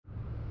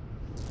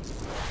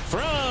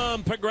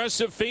From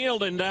Progressive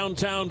Field in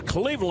downtown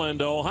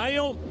Cleveland,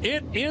 Ohio,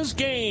 it is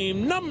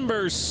game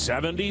number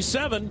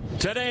 77.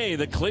 Today,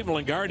 the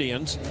Cleveland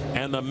Guardians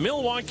and the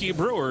Milwaukee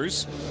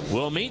Brewers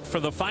will meet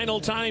for the final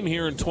time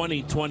here in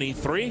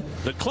 2023.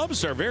 The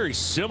clubs are very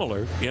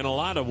similar in a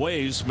lot of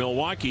ways.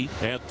 Milwaukee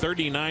at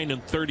 39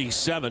 and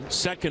 37,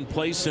 second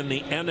place in the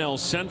NL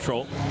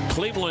Central.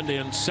 Cleveland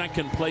in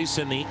second place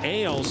in the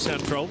AL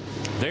Central.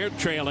 They're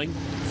trailing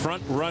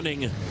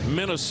front-running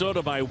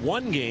Minnesota by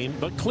 1 game,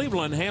 but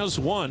Cleveland has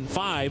won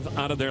 5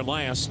 out of their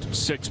last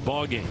 6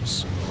 ball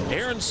games.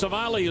 Aaron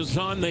Savali is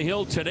on the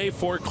hill today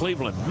for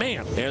Cleveland.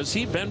 Man, has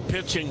he been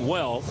pitching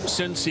well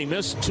since he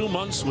missed 2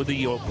 months with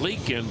the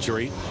oblique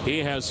injury. He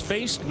has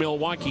faced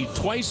Milwaukee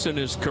twice in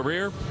his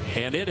career,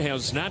 and it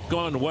has not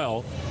gone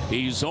well.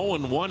 He's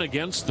 0-1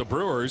 against the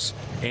Brewers,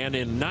 and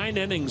in 9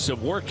 innings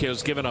of work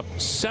has given up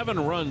 7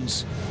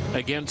 runs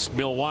against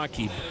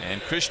Milwaukee.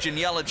 And Christian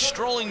Yelich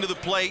strolling to the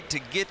plate to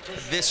get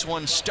this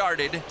one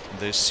started.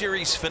 The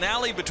series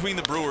finale between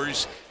the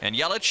Brewers and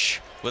Yelich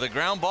with a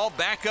ground ball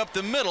back up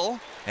the middle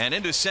and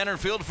into center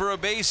field for a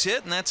base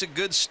hit, and that's a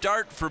good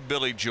start for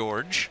Billy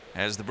George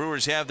as the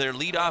Brewers have their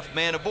leadoff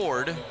man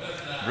aboard.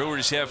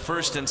 Brewers have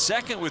first and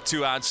second with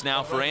 2 outs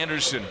now for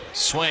Anderson.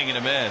 Swing and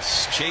a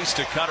miss. Chase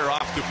to cutter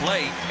off the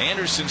plate.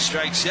 Anderson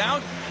strikes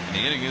out, and the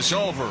inning is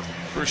over.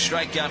 First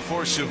strikeout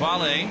for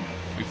Savale.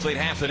 We played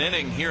half an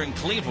inning here in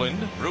Cleveland.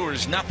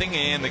 Brewers nothing,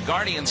 and the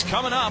Guardians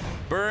coming up.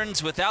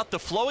 Burns without the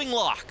flowing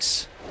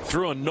locks.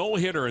 Threw a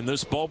no-hitter in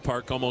this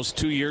ballpark almost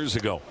 2 years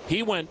ago.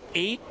 He went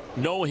 8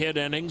 no-hit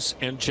innings,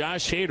 and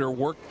Josh Hader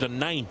worked the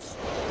 9th.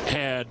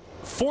 Had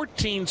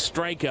 14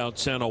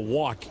 strikeouts and a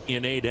walk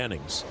in 8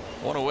 innings.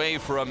 One away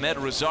for Ahmed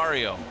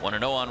Rosario.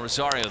 1-0 on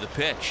Rosario. The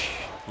pitch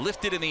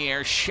lifted in the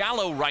air,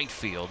 shallow right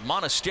field.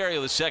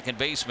 Monasterio, the second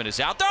baseman, is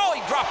out. Oh,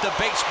 he dropped the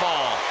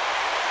baseball.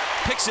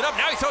 Picks it up.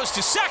 Now he throws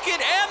to second,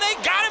 and they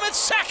got him at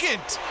second.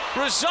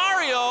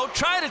 Rosario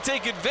trying to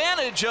take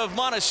advantage of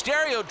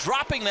Monasterio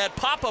dropping that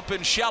pop-up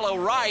in shallow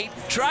right.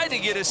 Tried to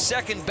get a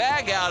second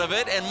bag out of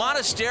it, and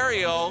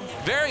Monasterio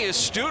very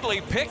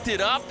astutely picked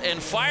it up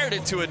and fired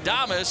it to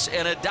Adames,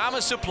 and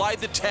Adames applied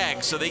the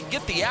tag, so they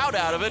get the out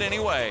of it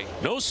anyway.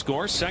 No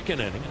score, second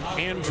inning.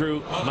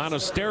 Andrew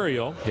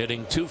Monasterio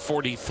hitting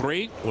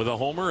 .243 with a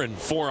homer and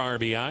 4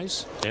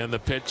 RBIs, and the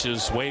pitch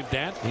is waved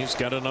at. He's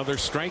got another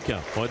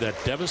strikeout. Boy, that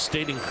devastating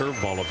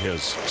curveball of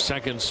his.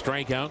 Second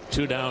strikeout,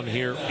 2 down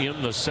here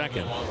in the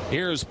second.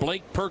 Here's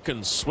Blake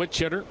Perkins, switch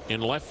hitter in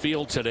left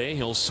field today.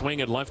 He'll swing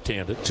it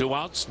left-handed. 2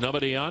 outs,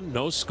 nobody on,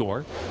 no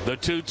score. The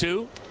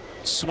 2-2.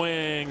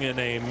 Swing and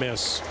a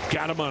miss.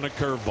 Got him on a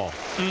curveball.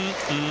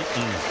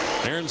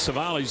 Aaron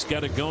Savali's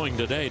got it going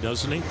today,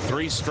 doesn't he?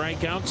 3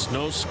 strikeouts,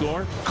 no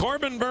score.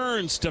 Corbin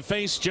Burns to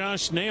face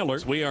Josh Naylor.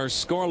 We are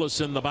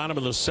scoreless in the bottom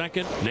of the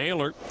second.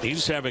 Naylor,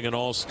 he's having an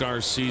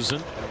all-star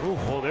season. Ooh,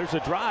 well, there's a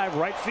drive,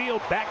 right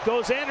field. Back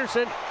goes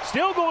Anderson.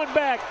 Still going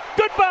back.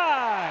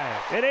 Goodbye!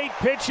 An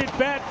 8-pitch at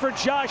bat for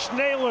Josh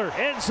Naylor.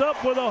 Ends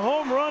up with a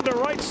home run to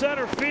right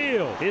center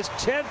field. His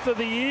 10th of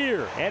the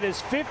year and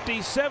his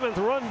 57th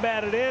run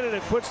batted in. And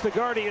it puts the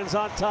Guardians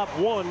on top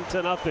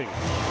 1-0.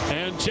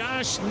 And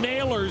Josh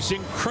Naylor's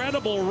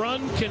incredible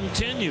run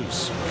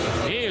continues.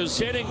 He is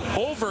hitting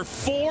over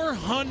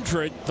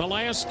 400 the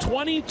last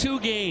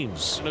 22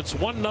 games. And it's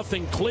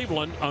 1-0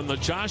 Cleveland on the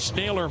Josh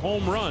Naylor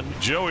home run.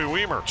 Joey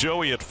Wiemer.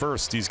 Joey at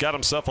first. He's got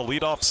himself a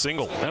leadoff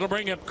single. That'll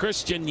bring up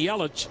Christian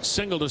Yelich,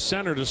 single to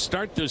center to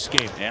start this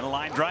game. And a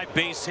line drive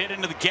base hit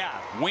into the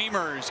gap.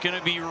 Wiemer is going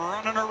to be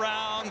running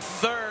around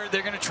third.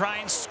 They're going to try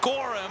and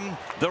score him.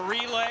 The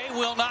relay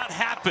will not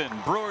happen.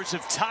 Brewers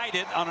have tied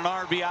it on an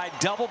RBI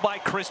double by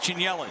Christian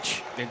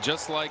Yelich. And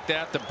just like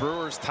that, the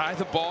Brewers tie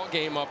the ball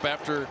game up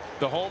after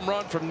the home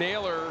run from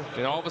Naylor,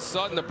 and all of a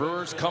sudden the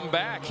Brewers come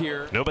back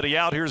here. Nobody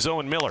out. Here's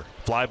Owen Miller.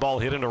 Fly ball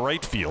hit into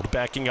right field,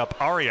 backing up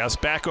Arias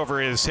back over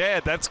his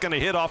head. That's going to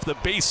hit off the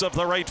base of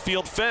the right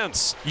field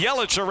fence.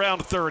 Yelich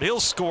around third. He'll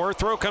score.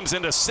 Throw comes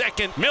into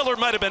second. Miller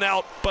might have been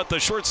out, but the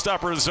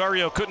shortstop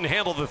Rosario couldn't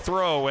handle the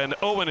throw, and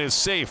Owen is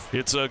safe.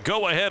 It's a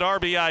go-ahead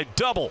RBI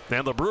double,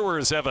 and the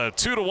Brewers have a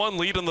 2-1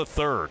 lead in the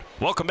third.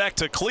 Welcome back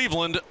to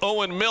Cleveland,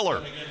 Owen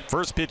Miller.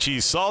 First pitch he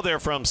saw there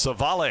from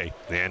Savale,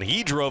 and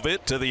he drove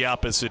it to the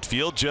opposite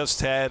field.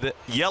 Just had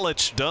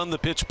Yelich done the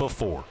pitch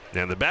before.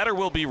 And the batter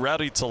will be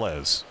Rowdy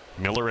Tellez.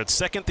 Miller at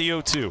second, the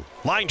 0-2.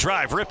 Line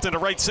drive ripped into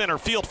right center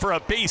field for a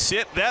base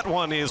hit. That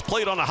one is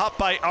played on a hop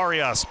by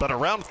Arias, but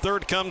around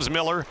third comes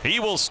Miller. He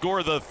will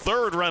score the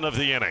 3rd run of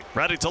the inning.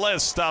 Rowdy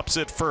Tellez stops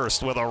at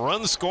first with a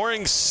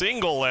run-scoring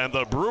single, and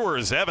the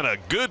Brewers having a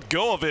good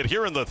go of it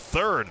here in the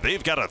 3rd.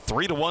 They've got a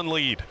 3-1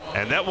 lead,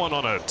 and that one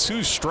on a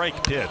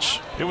 2-strike pitch.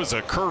 It was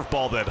a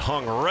curveball that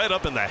hung right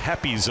up in the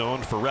happy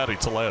zone for Rowdy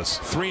Tellez.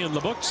 3 in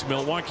the books.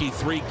 Milwaukee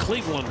 3,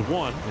 Cleveland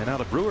 1. And now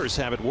the Brewers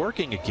have it working.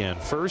 working again.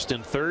 First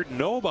and third,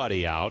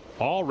 nobody out,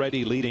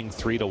 already leading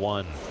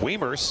 3-1.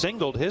 Weimer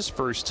singled his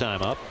first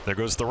time up. There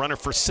goes the runner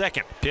for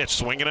second. Pitch,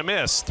 swing and a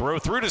miss. Throw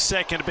through to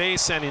second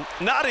base, and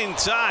not in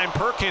time.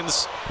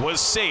 Perkins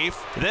was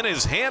safe. Then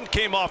his hand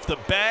came off the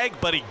bag,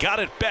 but he got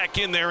it back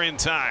in there in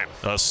time.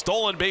 A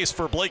stolen base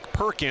for Blake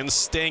Perkins,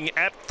 staying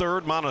at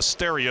third.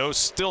 Monasterio,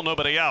 still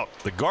nobody out.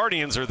 The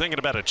Guardians are thinking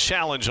about a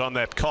challenge on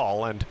that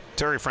call, and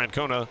Terry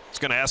Francona is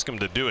going to ask him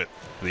to do it.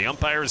 The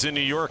umpires in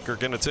New York are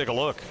going to take a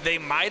look. They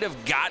might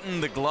have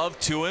gotten the glove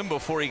to him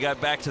before he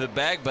got back to the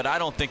bag, but I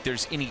don't think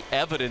there's any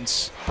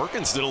evidence.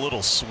 Perkins did a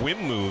little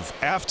swim move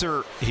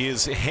after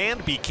his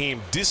hand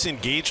became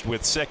disengaged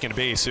with second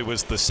base. It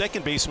was the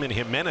second baseman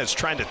Jimenez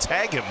trying to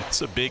tag him.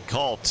 It's a big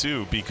call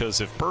too,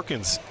 because if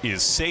Perkins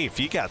is safe,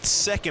 he got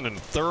second and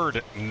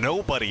third,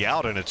 nobody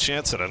out, and a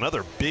chance at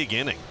another big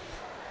inning.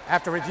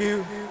 After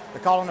review, the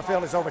call on the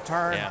field is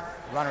overturned.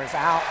 The runner is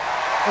out.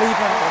 Cleveland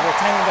will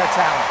retain their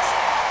challenge.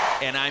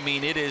 And I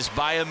mean, it is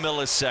by a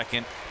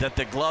millisecond that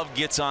the glove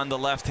gets on the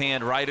left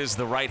hand right as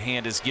the right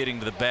hand is getting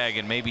to the bag,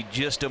 and maybe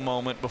just a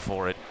moment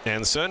before it.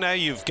 And so now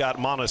you've got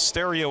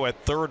Monasterio at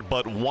third,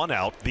 but one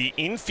out. The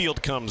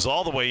infield comes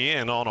all the way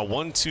in on a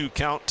 1-2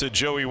 count to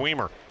Joey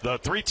Weimer. The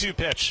 3-2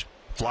 pitch.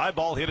 Fly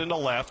ball hit into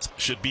left,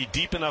 should be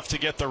deep enough to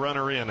get the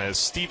runner in as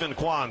Stephen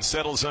Kwan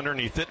settles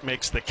underneath it,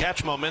 makes the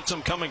catch,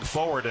 momentum coming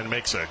forward, and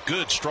makes a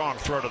good strong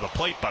throw to the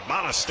plate, but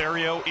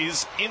Monasterio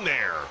is in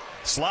there.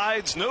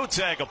 Slides, no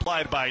tag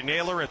applied by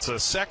Naylor. It's a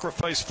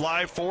sacrifice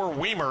fly for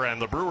Weimer,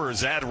 and the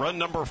Brewers add run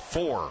number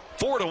 4.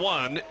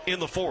 4-1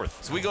 in the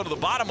fourth. So we go to the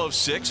bottom of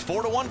 6,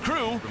 4-1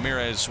 crew.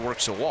 Ramirez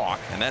works a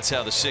walk, and that's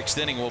how the 6th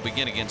inning will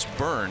begin against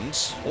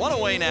Burns. One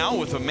away now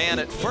with a man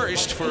at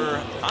first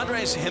for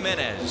Andres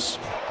Jimenez.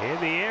 In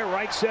the air,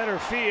 right center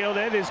field,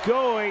 and is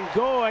going,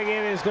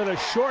 and is going to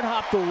short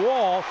hop the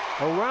wall.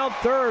 Around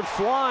third,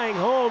 flying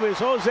home is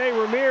Jose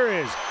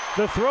Ramirez.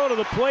 The throw to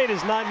the plate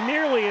is not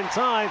nearly in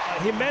time.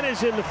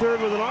 Jimenez in the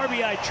third with an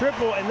RBI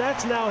triple, and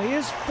that's now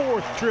his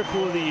 4th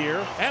triple of the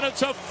year. And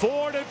it's a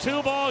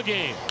 4-2 ball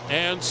game.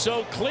 And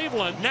so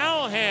Cleveland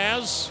now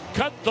has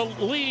cut the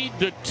lead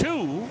to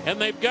 2, and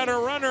they've got a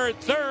runner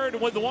at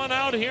third with one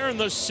out here in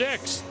the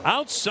 6th.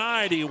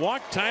 Outside, he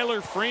walked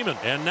Tyler Freeman,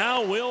 and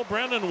now Will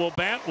Brennan will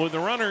bat with the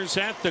runners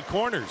at the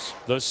corners.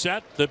 The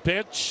set, the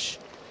pitch,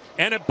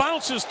 and it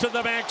bounces to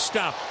the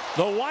backstop.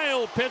 The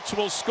wild pitch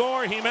will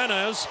score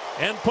Jimenez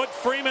and put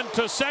Freeman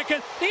to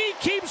second. He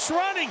keeps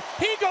running.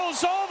 He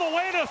goes all the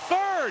way to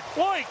third.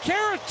 Boy,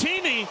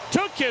 Caratini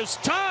took his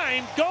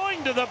time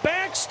going to the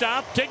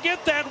backstop to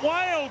get that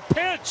wild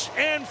pitch,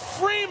 and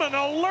Freeman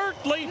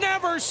alertly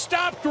never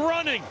stopped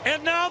running.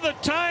 And now the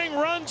tying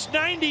run's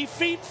 90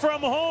 feet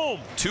from home.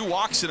 2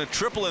 walks and a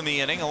triple in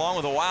the inning, along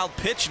with a wild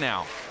pitch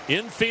now.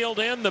 Infield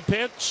in the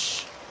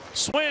pitch.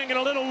 Swing and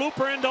a little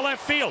looper into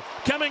left field.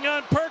 Coming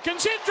on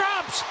Perkins. It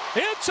drops.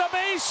 It's a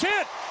base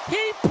hit.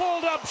 He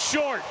pulled up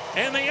short.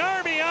 And the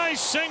RBI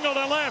single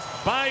to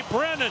left by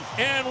Brennan.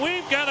 And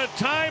we've got a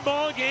tie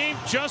ball game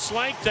just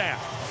like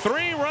that.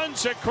 3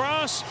 runs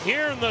across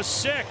here in the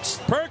 6th.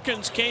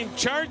 Perkins came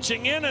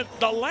charging in at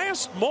the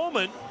last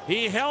moment.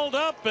 He held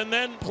up and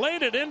then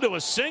played it into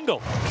a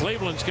single.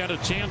 Cleveland's got a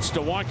chance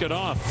to walk it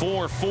off.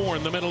 4-4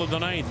 in the middle of the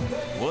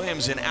 9th.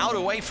 Williams an out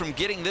away from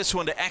getting this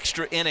one to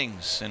extra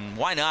innings. And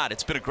why not?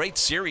 It's been a great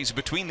series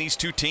between these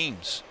two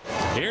teams.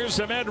 Here's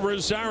Ahmed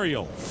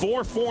Rosario.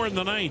 4-4 in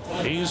the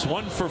 9th. He's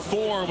 1 for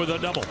 4 with a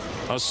double.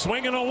 A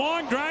swing and a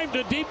long drive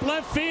to deep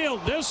left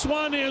field. This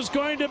one is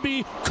going to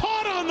be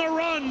caught on the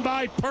run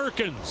by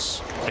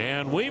Perkins.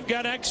 And we've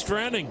got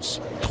extra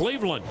innings.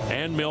 Cleveland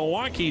and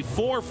Milwaukee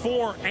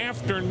 4-4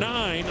 after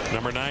 9.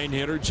 Number 9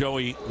 hitter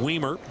Joey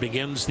Weimer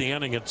begins the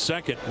inning at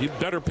second. You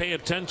better pay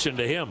attention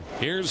to him.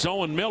 Here's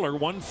Owen Miller,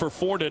 1 for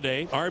 4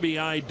 today.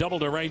 RBI double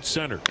to right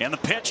center. And the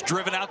pitch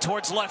driven out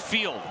towards left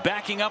field.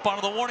 Backing up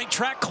onto the warning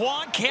track.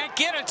 Kwan can't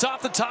get it. It's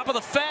off the top of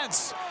the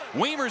fence.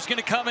 Weimer's going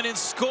to come in and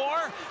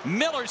score.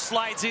 Miller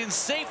slides in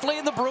safely,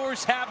 and the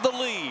Brewers have the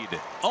lead.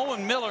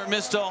 Owen Miller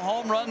missed a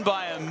home run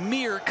by a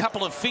mere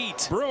couple of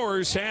feet.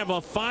 Brewers have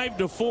a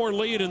 5-4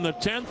 lead in the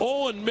 10th.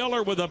 Owen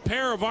Miller with a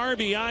pair of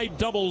RBI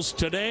doubles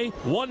today.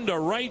 1 to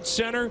right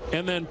center,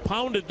 and then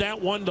pounded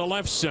that one to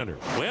left center.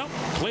 Well,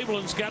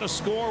 Cleveland's got to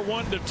score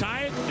 1 to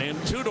tie it and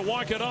 2 to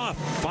walk it off.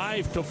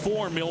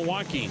 5-4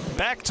 Milwaukee.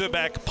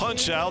 Back-to-back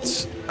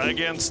punch-outs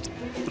against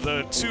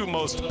the 2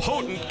 most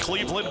potent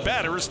Cleveland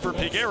batters for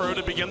Piguero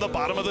to begin the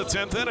bottom of the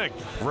 10th inning.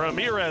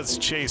 Ramirez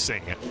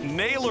chasing,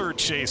 Naylor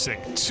chasing,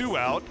 2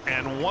 out,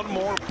 and 1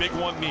 more big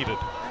one needed.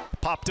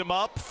 Popped him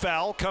up,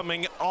 foul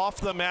coming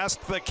off the mask,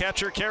 the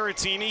catcher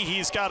Caratini.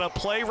 He's got a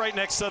play right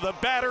next to the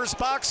batter's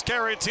box.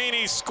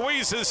 Caratini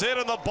squeezes it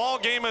and the ball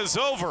game is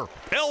over.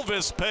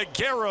 Elvis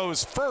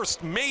Peguero's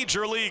first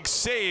major league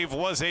save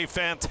was a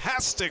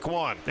fantastic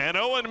one. And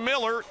Owen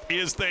Miller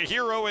is the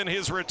hero in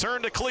his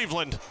return to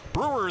Cleveland.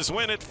 Brewers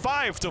win it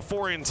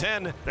 5-4 in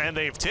 10, and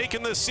they've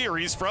taken the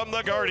series from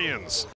the Guardians.